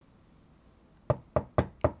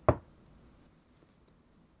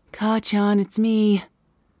Ka-chan, it's me.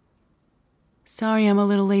 Sorry I'm a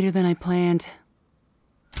little later than I planned.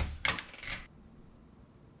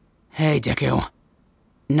 Hey, Deku.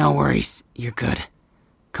 No worries, you're good.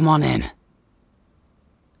 Come on in.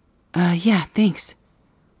 Yeah, thanks.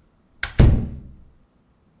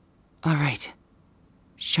 Alright.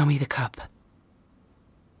 Show me the cup.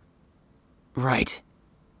 Right.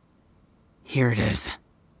 Here it is.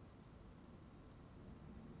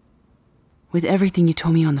 With everything you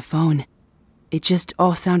told me on the phone, it just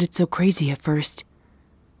all sounded so crazy at first.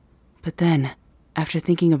 But then, after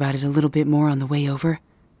thinking about it a little bit more on the way over,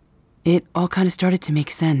 it all kind of started to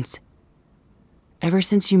make sense. Ever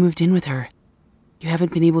since you moved in with her, you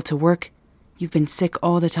haven't been able to work, you've been sick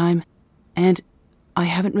all the time, and I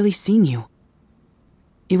haven't really seen you.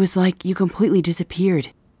 It was like you completely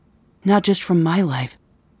disappeared. Not just from my life,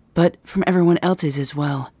 but from everyone else's as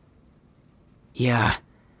well. Yeah,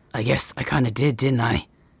 I guess I kinda did, didn't I?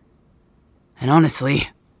 And honestly,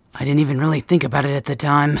 I didn't even really think about it at the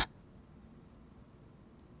time.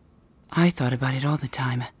 I thought about it all the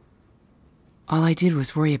time. All I did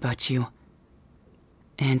was worry about you.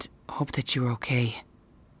 And hope that you were okay.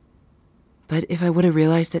 But if I would have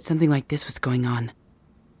realized that something like this was going on,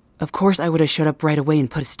 of course I would have showed up right away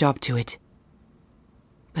and put a stop to it.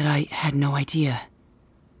 But I had no idea.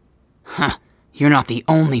 Huh, you're not the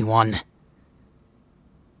only one.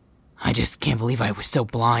 I just can't believe I was so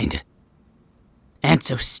blind. And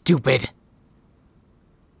so stupid.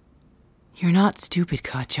 You're not stupid,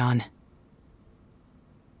 Ka-chan.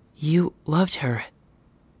 You loved her.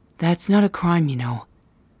 That's not a crime, you know.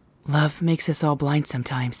 Love makes us all blind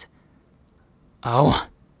sometimes. Oh?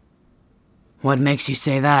 What makes you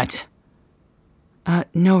say that?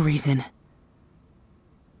 No reason.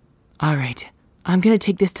 Alright, I'm gonna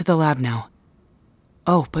take this to the lab now.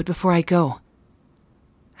 Oh, but before I go,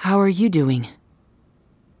 how are you doing?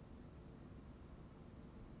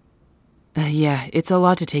 Yeah, it's a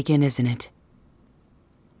lot to take in, isn't it?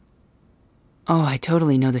 Oh, I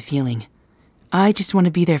totally know the feeling. I just want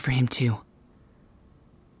to be there for him too.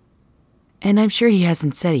 And I'm sure he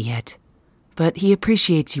hasn't said it yet, but he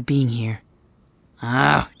appreciates you being here.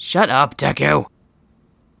 Oh, shut up, Deku.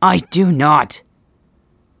 I do not.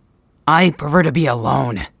 I prefer to be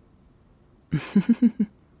alone.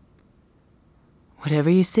 Whatever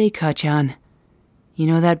you say, Ka-chan. You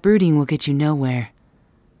know that brooding will get you nowhere.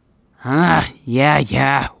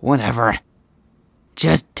 Yeah, whatever.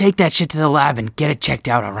 Just take that shit to the lab and get it checked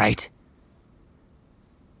out, alright?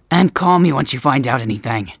 And call me once you find out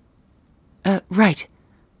anything. Right.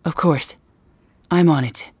 Of course. I'm on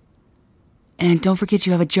it. And don't forget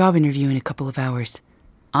you have a job interview in a couple of hours.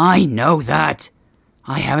 I know that.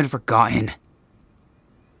 I haven't forgotten.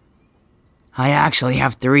 I actually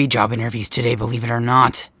have 3 job interviews today, believe it or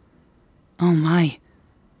not. Oh my.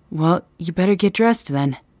 Well, you better get dressed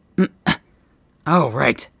then. Oh,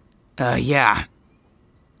 right. Yeah.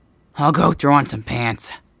 I'll go throw on some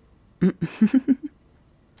pants.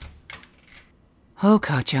 Oh,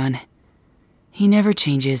 Ka-chan. He never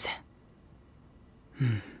changes.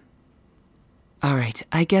 Alright,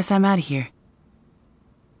 I guess I'm out of here.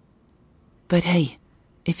 But hey,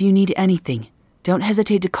 if you need anything, don't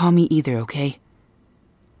hesitate to call me either, okay?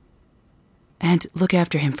 And look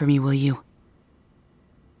after him for me, will you?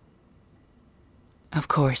 Of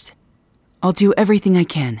course. I'll do everything I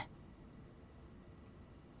can.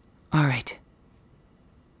 Alright.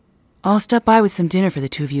 I'll stop by with some dinner for the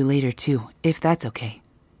two of you later, too, if that's okay.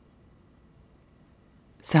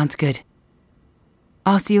 Sounds good.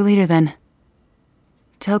 I'll see you later then.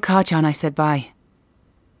 Tell Ka-chan I said bye.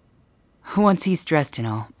 Once he's dressed and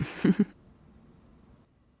all.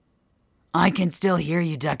 I can still hear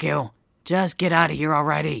you, Deku. Just get out of here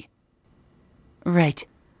already. Right.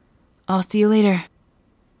 I'll see you later.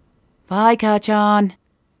 Bye, Ka-chan.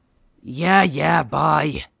 Yeah,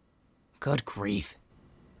 bye. Good grief.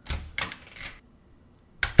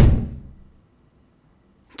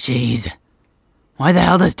 Jeez. Why the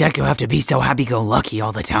hell does Deku have to be so happy-go-lucky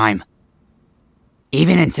all the time?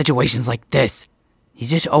 Even in situations like this,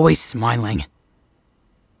 he's just always smiling.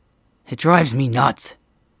 It drives me nuts.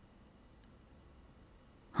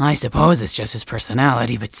 I suppose it's just his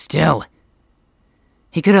personality, but still.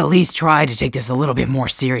 He could at least try to take this a little bit more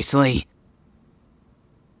seriously.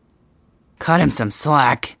 Cut him some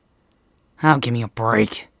slack. Oh, give me a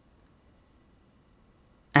break.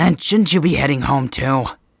 And shouldn't you be heading home too?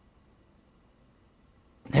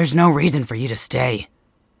 There's no reason for you to stay.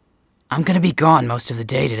 I'm gonna be gone most of the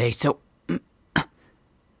day today, so...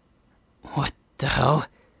 What the hell?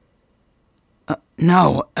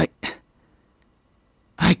 No,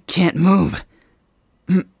 I can't move.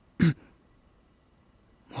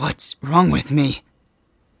 What's wrong with me?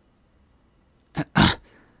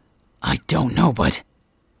 I don't know, but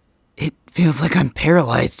it feels like I'm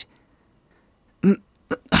paralyzed.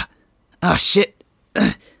 Shit.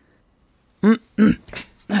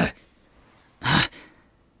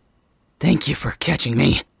 Thank you for catching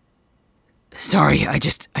me. Sorry, I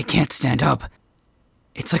can't stand up.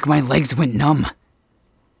 It's like my legs went numb.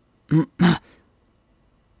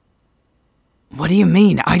 What do you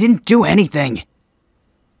mean? I didn't do anything.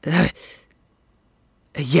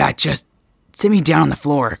 Yeah, just sit me down on the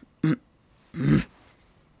floor.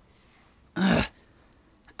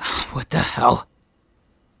 What the hell?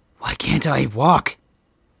 Why can't I walk?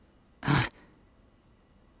 I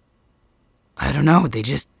don't know, they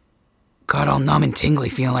just got all numb and tingly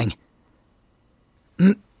feeling.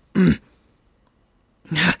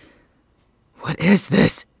 What is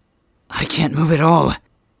this? I can't move at all.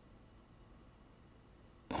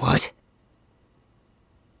 What?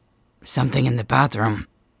 Something in the bathroom.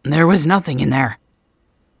 There was nothing in there.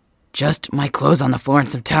 Just my clothes on the floor and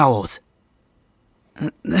some towels.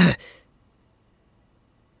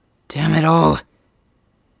 Damn it all.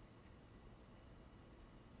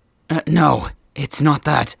 No, it's not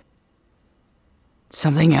that.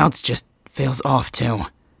 Something else just feels off too.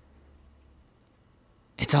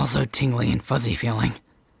 It's also tingly and fuzzy feeling.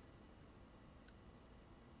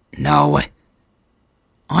 No.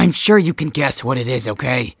 I'm sure you can guess what it is,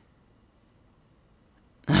 okay?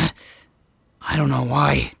 I don't know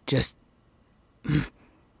why, just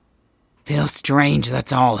feels strange,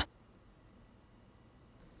 that's all.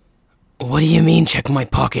 What do you mean, check my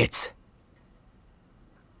pockets?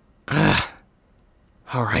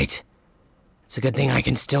 Alright. It's a good thing I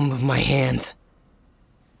can still move my hands.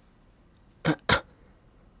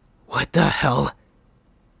 What the hell?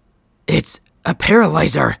 It's a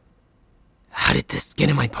paralyzer! How did this get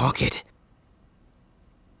in my pocket?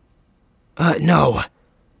 No.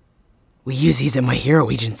 We use these at my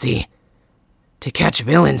hero agency. To catch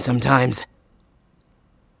villains sometimes.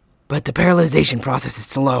 But the paralyzation process is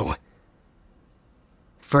slow.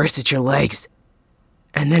 First it's your legs,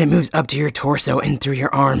 and then it moves up to your torso and through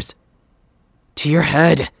your arms. To your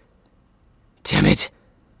head. Damn it.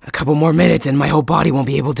 A couple more minutes and my whole body won't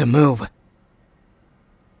be able to move.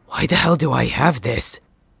 Why the hell do I have this?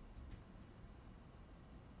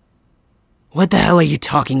 What the hell are you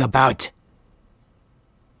talking about?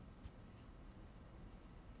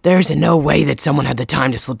 There's no way that someone had the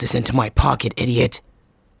time to slip this into my pocket, idiot.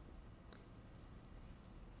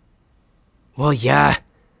 Well, yeah.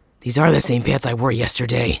 These are the same pants I wore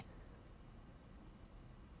yesterday.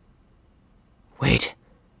 Wait.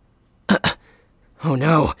 Oh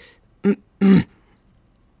no. Damn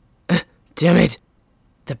it.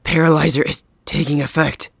 The paralyzer is taking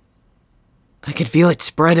effect. I can feel it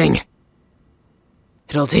spreading.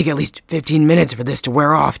 It'll take at least 15 minutes for this to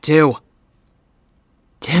wear off, too.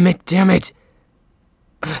 Damn it.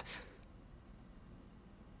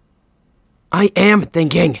 I am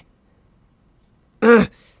thinking. I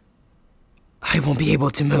won't be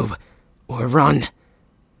able to move or run.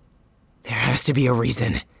 There has to be a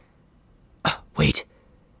reason. Wait.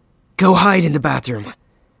 Go hide in the bathroom.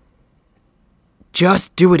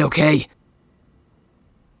 Just do it, okay?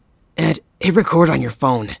 And hit record on your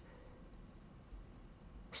phone.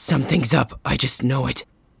 Something's up, I just know it.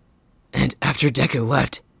 And after Deku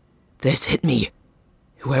left, this hit me.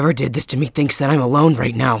 Whoever did this to me thinks that I'm alone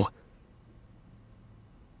right now.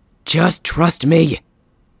 Just trust me.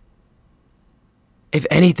 If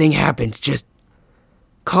anything happens, just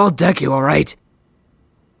call Deku, alright?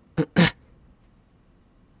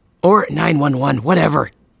 Or 911,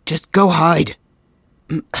 whatever. Just go hide.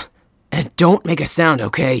 And don't make a sound,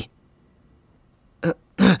 okay?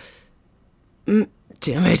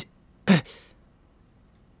 Damn it.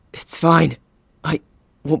 It's fine. I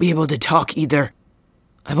won't be able to talk either.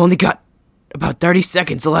 I've only got about 30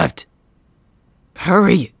 seconds left.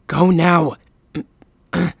 Hurry, go now.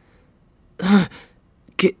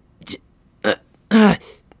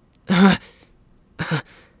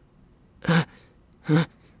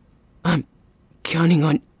 I'm counting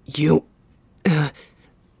on you.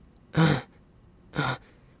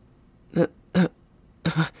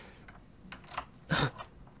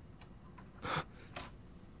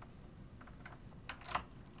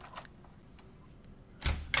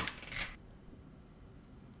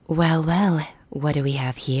 Well, what do we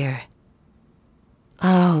have here?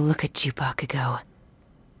 Oh, look at you, Bakugou.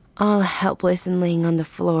 All helpless and laying on the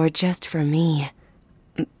floor just for me.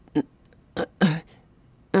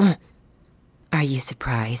 Are you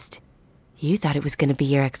surprised? You thought it was gonna be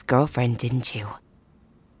your ex-girlfriend, didn't you?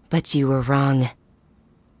 But you were wrong.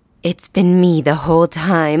 It's been me the whole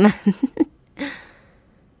time.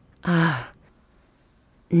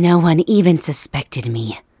 No one even suspected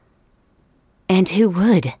me. And who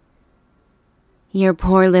would? Your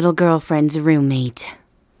poor little girlfriend's roommate.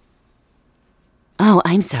 Oh,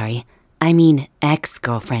 I'm sorry. I mean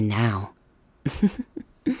ex-girlfriend now.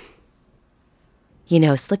 You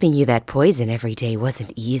know, slipping you that poison every day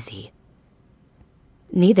wasn't easy.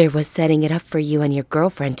 Neither was setting it up for you and your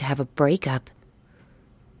girlfriend to have a breakup.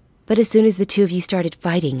 But as soon as the two of you started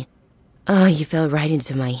fighting, you fell right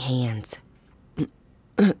into my hands.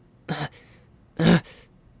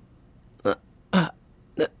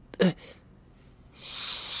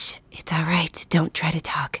 Shh, it's all right. Don't try to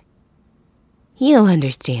talk. You'll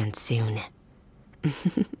understand soon.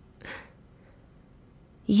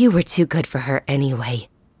 You were too good for her anyway.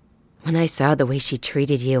 When I saw the way she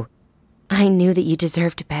treated you, I knew that you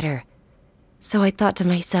deserved better. So I thought to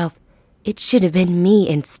myself, it should have been me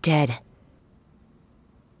instead.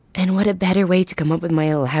 And what a better way to come up with my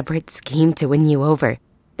elaborate scheme to win you over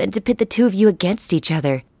than to pit the two of you against each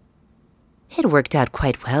other. It worked out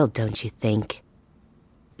quite well, don't you think?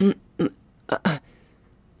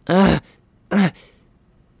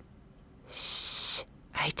 Shh,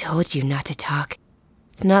 I told you not to talk.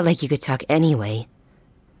 It's not like you could talk anyway.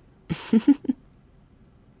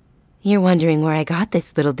 You're wondering where I got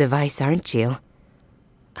this little device, aren't you?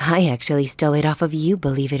 I actually stole it off of you,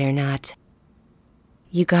 believe it or not.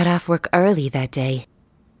 You got off work early that day,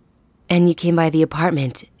 and you came by the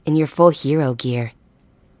apartment in your full hero gear.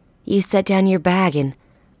 You set down your bag, and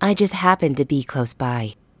I just happened to be close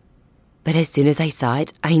by. But as soon as I saw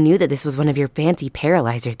it, I knew that this was one of your fancy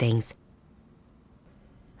paralyzer things.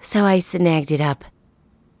 So I snagged it up.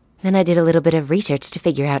 Then I did a little bit of research to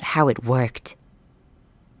figure out how it worked.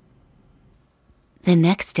 The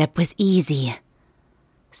next step was easy.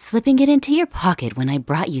 Slipping it into your pocket when I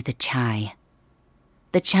brought you the chai.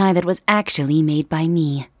 The chai that was actually made by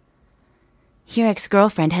me. Your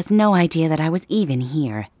ex-girlfriend has no idea that I was even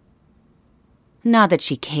here. Not that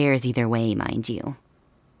she cares either way, mind you.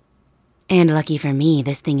 And lucky for me,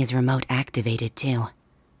 this thing is remote activated too.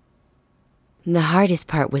 The hardest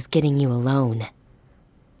part was getting you alone.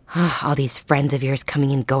 All these friends of yours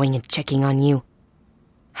coming and going and checking on you.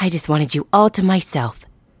 I just wanted you all to myself.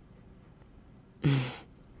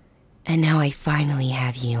 And now I finally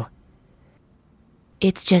have you.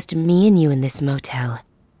 It's just me and you in this motel.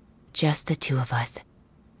 Just the two of us.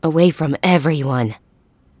 Away from everyone.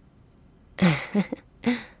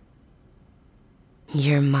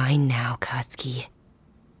 You're mine now, Katsuki.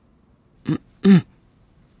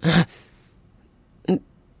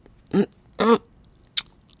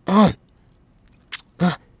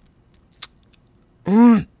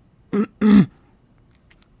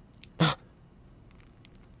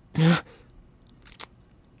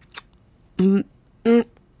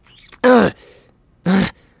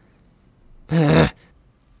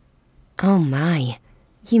 Oh my,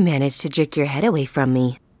 you managed to jerk your head away from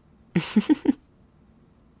me.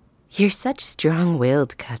 You're such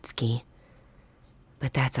strong-willed, Katsuki.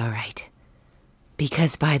 But that's all right.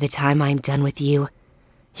 Because by the time I'm done with you,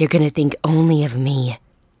 you're gonna think only of me.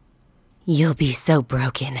 You'll be so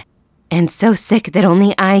broken and so sick that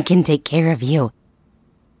only I can take care of you.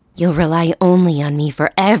 You'll rely only on me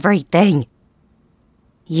for everything.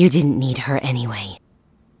 You didn't need her anyway.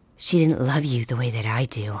 She didn't love you the way that I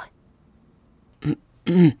do.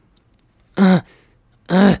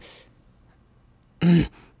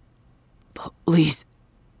 Please,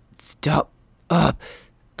 stop up.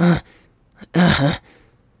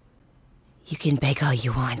 You can beg all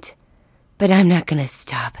you want, but I'm not gonna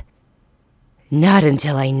stop. Not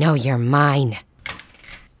until I know you're mine.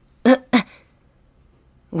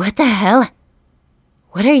 What the hell?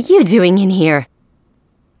 What are you doing in here?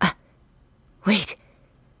 Wait.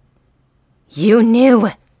 You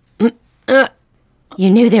knew. You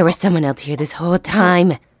knew there was someone else here this whole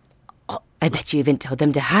time. I bet you even told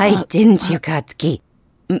them to hide, didn't you, Katsuki?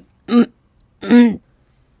 What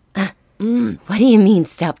do you mean,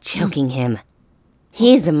 stop choking him?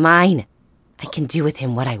 He's mine. I can do with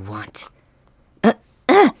him what I want.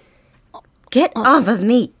 Get off of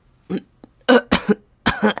me!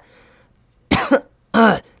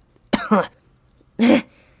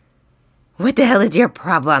 What the hell is your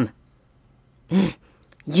problem?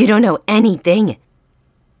 You don't know anything.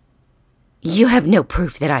 You have no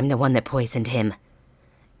proof that I'm the one that poisoned him.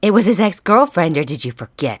 It was his ex-girlfriend, or did you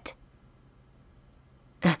forget?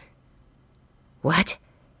 What?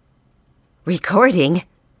 Recording?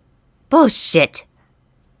 Bullshit!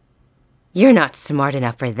 You're not smart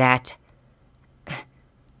enough for that.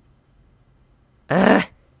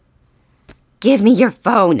 Give me your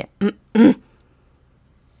phone.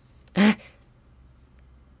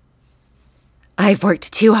 I've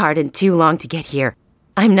worked too hard and too long to get here.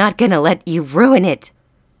 I'm not gonna let you ruin it.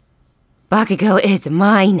 Bakugou is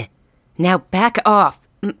mine. Now back off.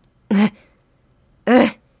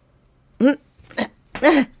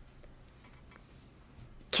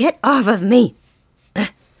 Get off of me.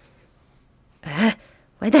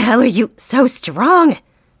 Why the hell are you so strong?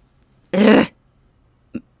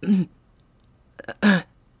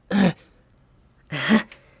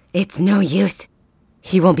 It's no use.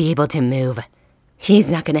 He won't be able to move. He's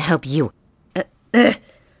not gonna help you.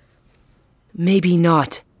 Maybe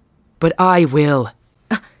not, but I will.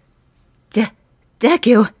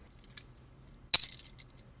 Deku?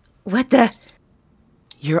 What the?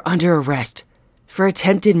 You're under arrest for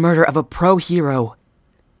attempted murder of a pro hero.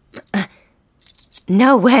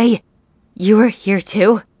 No way. You were here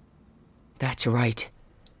too? That's right.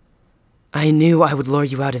 I knew I would lure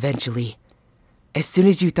you out eventually. As soon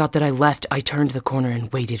as you thought that I left, I turned the corner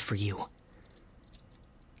and waited for you.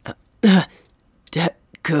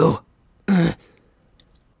 Deku.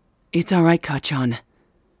 It's alright, Kachan.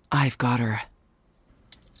 I've got her.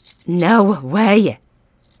 No way.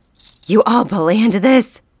 You all planned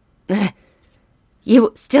this?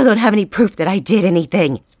 You still don't have any proof that I did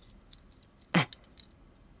anything.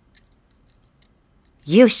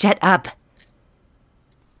 You shut up.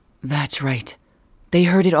 That's right. They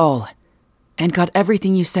heard it all, and got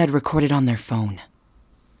everything you said recorded on their phone.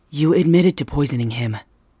 You admitted to poisoning him,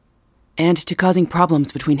 and to causing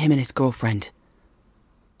problems between him and his girlfriend.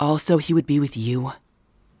 Also, he would be with you.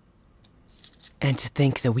 And to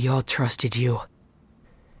think that we all trusted you.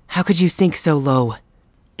 How could you sink so low?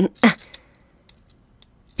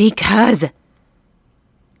 Because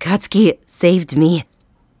Katsuki saved me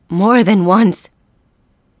more than once.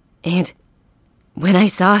 And when I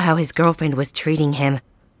saw how his girlfriend was treating him,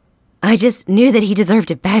 I just knew that he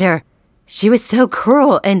deserved better. She was so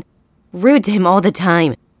cruel and rude to him all the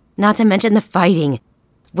time, not to mention the fighting,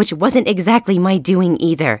 which wasn't exactly my doing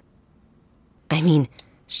either. I mean,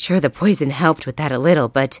 sure the poison helped with that a little,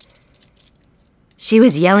 but she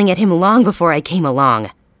was yelling at him long before I came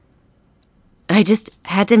along. I just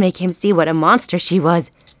had to make him see what a monster she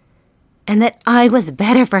was, and that I was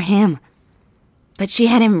better for him. But she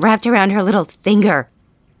had him wrapped around her little finger.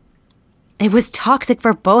 It was toxic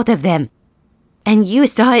for both of them. And you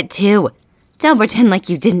saw it too. Don't pretend like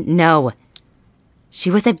you didn't know.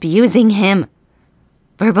 She was abusing him,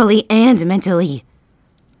 verbally and mentally.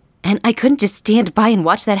 And I couldn't just stand by and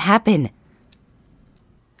watch that happen.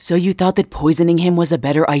 So you thought that poisoning him was a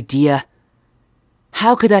better idea?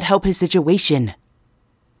 How could that help his situation?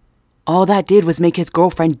 All that did was make his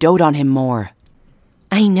girlfriend dote on him more.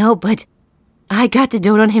 I know, but I got to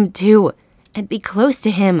dote on him too, and be close to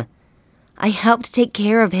him. I helped take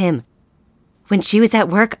care of him. When she was at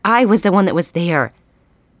work, I was the one that was there.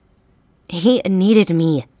 He needed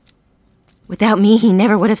me. Without me, he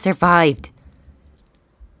never would have survived.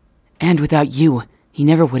 And without you, he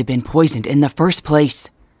never would have been poisoned in the first place.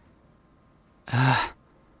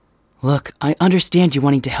 Look, I understand you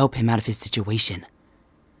wanting to help him out of his situation.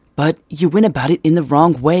 But you went about it in the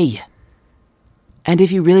wrong way. And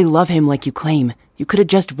if you really love him like you claim, you could have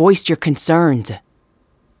just voiced your concerns.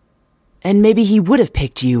 And maybe he would have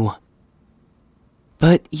picked you.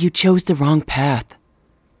 But you chose the wrong path.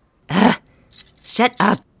 Shut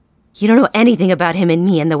up. You don't know anything about him and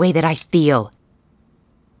me and the way that I feel.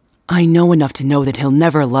 I know enough to know that he'll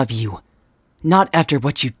never love you. Not after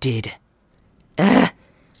what you did.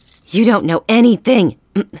 You don't know anything.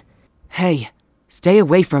 Hey, stay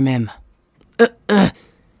away from him.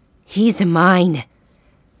 He's mine.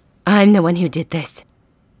 I'm the one who did this.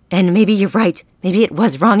 And maybe you're right. Maybe it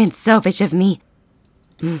was wrong and selfish of me.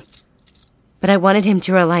 But I wanted him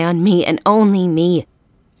to rely on me and only me.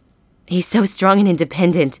 He's so strong and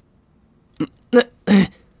independent.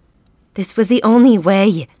 This was the only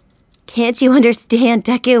way. Can't you understand,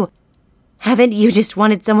 Deku? Haven't you just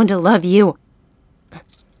wanted someone to love you?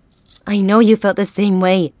 I know you felt the same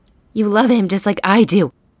way. You love him just like I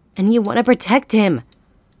do, and you want to protect him.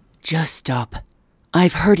 Just stop.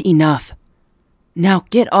 I've heard enough. Now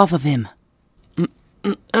get off of him.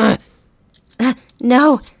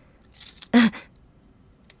 No.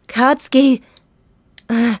 Katsuki.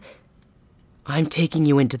 I'm taking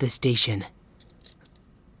you into the station.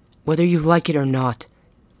 Whether you like it or not.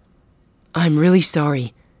 I'm really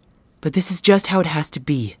sorry, but this is just how it has to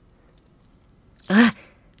be.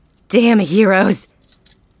 Damn heroes.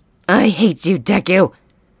 I hate you, Deku.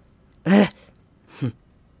 And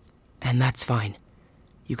that's fine.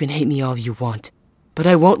 You can hate me all you want, but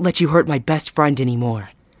I won't let you hurt my best friend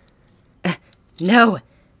anymore. No.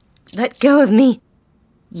 Let go of me.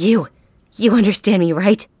 You understand me,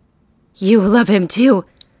 right? You love him too.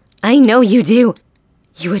 I know you do.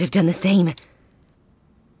 You would have done the same.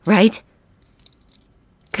 Right?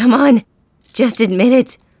 Come on. Just admit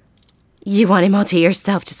it. You want him all to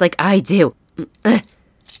yourself just like I do.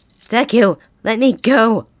 Deku, let me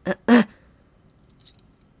go.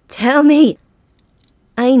 Tell me.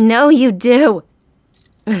 I know you do.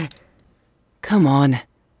 Come on.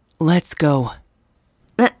 Let's go.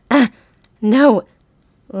 No.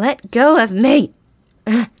 Let go of me.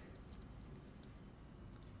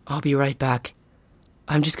 I'll be right back.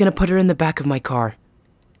 I'm just gonna put her in the back of my car.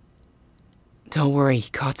 Don't worry,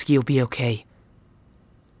 Katsuki will be okay.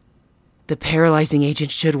 The paralyzing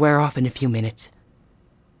agent should wear off in a few minutes.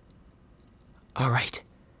 Alright.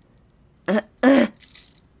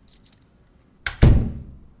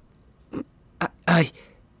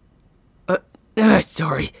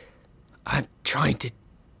 Sorry. I'm trying to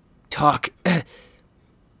talk.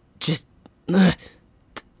 Just,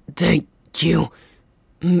 thank you.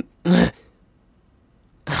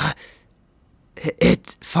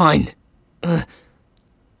 It's fine.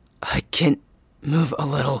 I can move a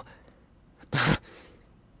little.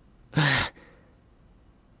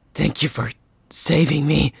 Thank you for saving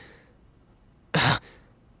me.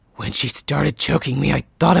 When she started choking me, I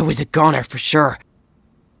thought I was a goner for sure.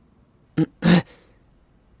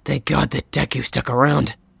 Thank God that Deku stuck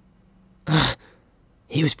around.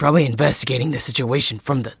 He was probably investigating the situation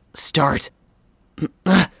from the start.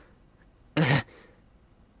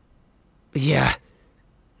 Yeah,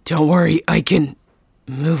 don't worry, I can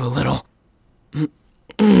move a little.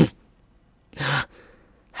 How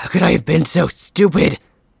could I have been so stupid?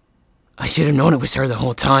 I should have known it was her the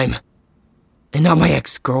whole time, and not my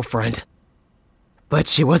ex-girlfriend. But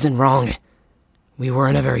she wasn't wrong. We were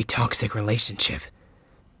in a very toxic relationship.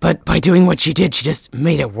 But by doing what she did, she just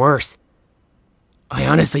made it worse. I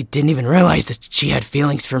honestly didn't even realize that she had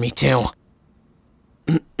feelings for me too.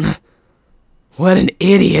 What an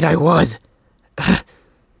idiot I was.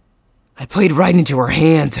 I played right into her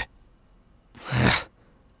hands.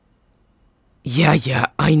 Yeah,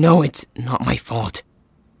 I know it's not my fault.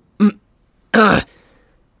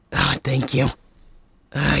 Thank you.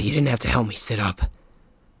 You didn't have to help me sit up.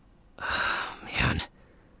 Man.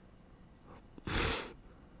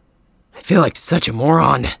 I feel like such a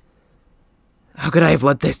moron. How could I have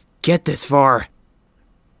let this get this far?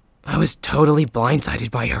 I was totally blindsided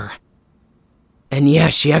by her. And yeah,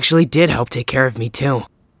 she actually did help take care of me too.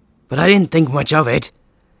 But I didn't think much of it.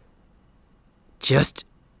 Just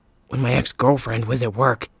when my ex-girlfriend was at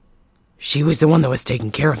work, she was the one that was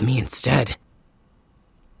taking care of me instead.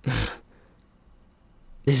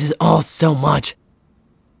 This is all so much.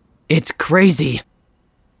 It's crazy.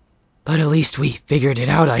 But at least we figured it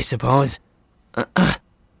out, I suppose.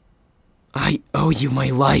 I owe you my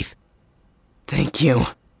life. Thank you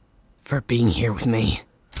for being here with me.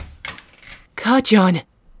 Kajan,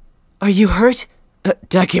 are you hurt?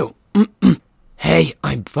 Deku. Hey,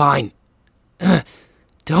 I'm fine.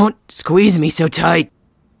 Don't squeeze me so tight.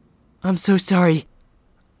 I'm so sorry.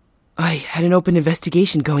 I had an open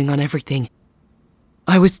investigation going on everything.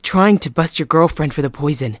 I was trying to bust your girlfriend for the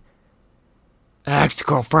poison.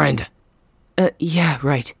 Ex-girlfriend? Yeah,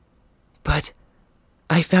 right. But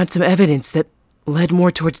I found some evidence that led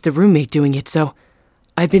more towards the roommate doing it, so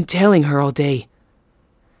I've been tailing her all day.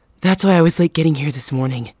 That's why I was late getting here this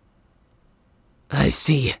morning. I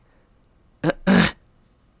see.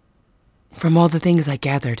 From all the things I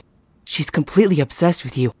gathered, she's completely obsessed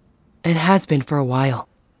with you, and has been for a while.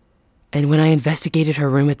 And when I investigated her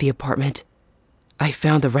room at the apartment, I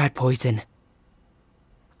found the rat poison.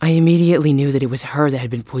 I immediately knew that it was her that had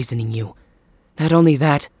been poisoning you. Not only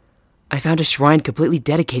that, I found a shrine completely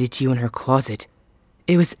dedicated to you in her closet.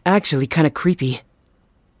 It was actually kind of creepy.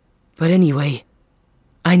 But anyway,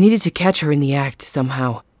 I needed to catch her in the act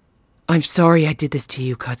somehow. I'm sorry I did this to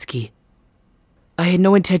you, Katsuki. I had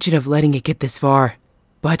no intention of letting it get this far,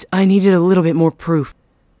 but I needed a little bit more proof.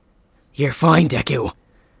 You're fine, Deku.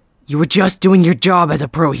 You were just doing your job as a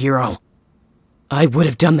pro hero. I would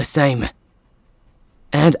have done the same.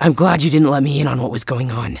 And I'm glad you didn't let me in on what was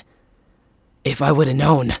going on. If I would have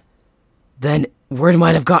known, then word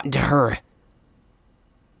might have gotten to her.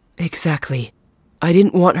 Exactly. I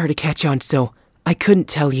didn't want her to catch on, so I couldn't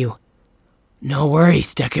tell you. No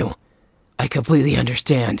worries, Deku. I completely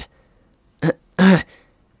understand.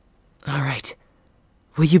 Alright.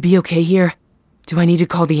 Will you be okay here? Do I need to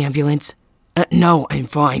call the ambulance? No, I'm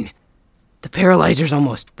fine. The paralyzer's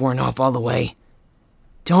almost worn off all the way.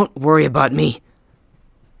 Don't worry about me.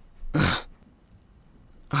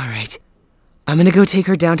 Alright. I'm gonna go take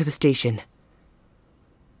her down to the station.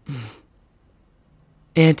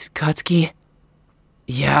 Aunt Katsuki,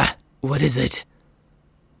 Yeah, what is it?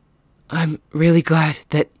 I'm really glad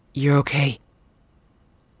that you're okay.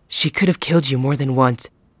 She could have killed you more than once,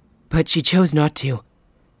 but she chose not to.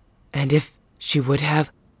 And if she would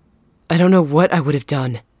have, I don't know what I would have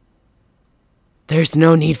done. There's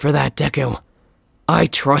no need for that, Deku. I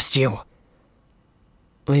trust you.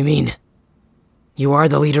 I mean, you are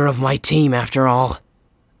the leader of my team after all.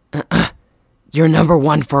 You're number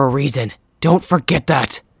one for a reason. Don't forget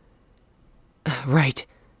that. Right.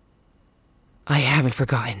 I haven't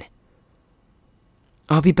forgotten.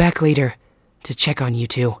 I'll be back later to check on you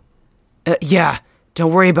two. Yeah,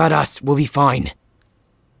 don't worry about us. We'll be fine.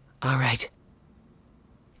 All right.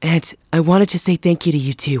 And I wanted to say thank you to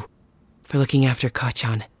you two for looking after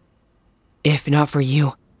Kachan. If not for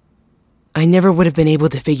you, I never would have been able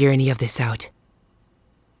to figure any of this out.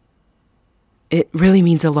 It really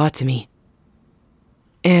means a lot to me.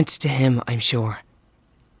 And to him, I'm sure.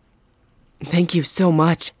 Thank you so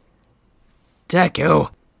much.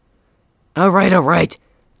 Deku. Alright.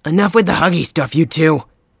 Enough with the huggy stuff, you two.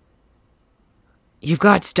 You've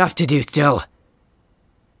got stuff to do still.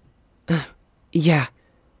 Yeah.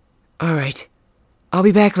 All right. I'll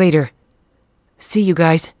be back later. See you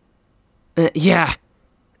guys. Yeah.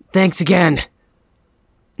 Thanks again.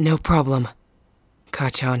 No problem,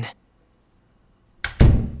 Kachan.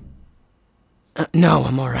 No,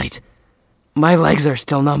 I'm alright. My legs are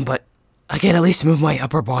still numb, but I can at least move my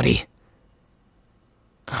upper body.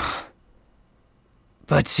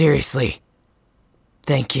 But seriously,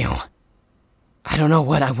 thank you. I don't know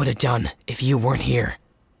what I would have done if you weren't here.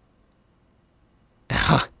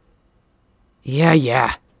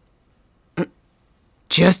 Yeah.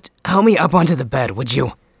 Just help me up onto the bed, would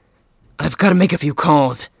you? I've got to make a few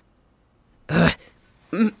calls.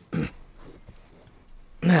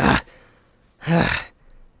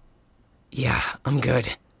 Yeah, I'm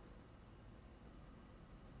good.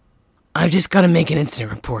 I've just got to make an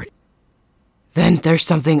incident report. Then there's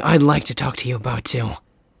something I'd like to talk to you about too.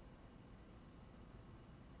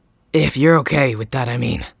 If you're okay with that, I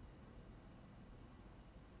mean.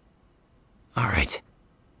 Alright.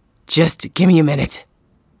 Just give me a minute.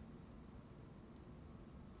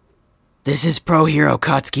 This is Pro Hero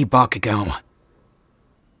Katsuki Bakugou.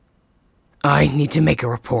 I need to make a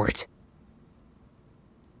report.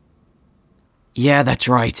 Yeah, that's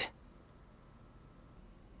right.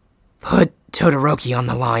 Put Todoroki on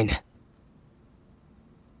the line.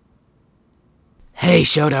 Hey,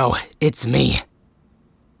 Shoto, it's me.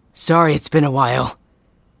 Sorry it's been a while.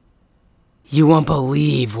 You won't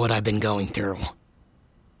believe what I've been going through.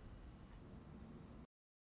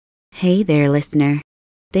 Hey there, listener.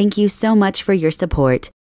 Thank you so much for your support.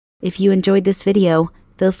 If you enjoyed this video,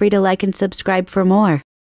 feel free to like and subscribe for more.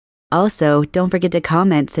 Also, don't forget to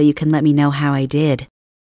comment so you can let me know how I did.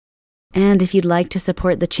 And if you'd like to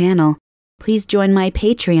support the channel, please join my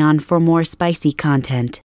Patreon for more spicy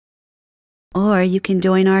content. Or you can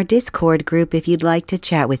join our Discord group if you'd like to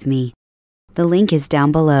chat with me. The link is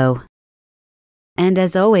down below. And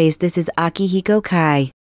as always, this is Akihiko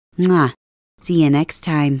Kai. Mwah. See you next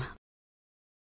time.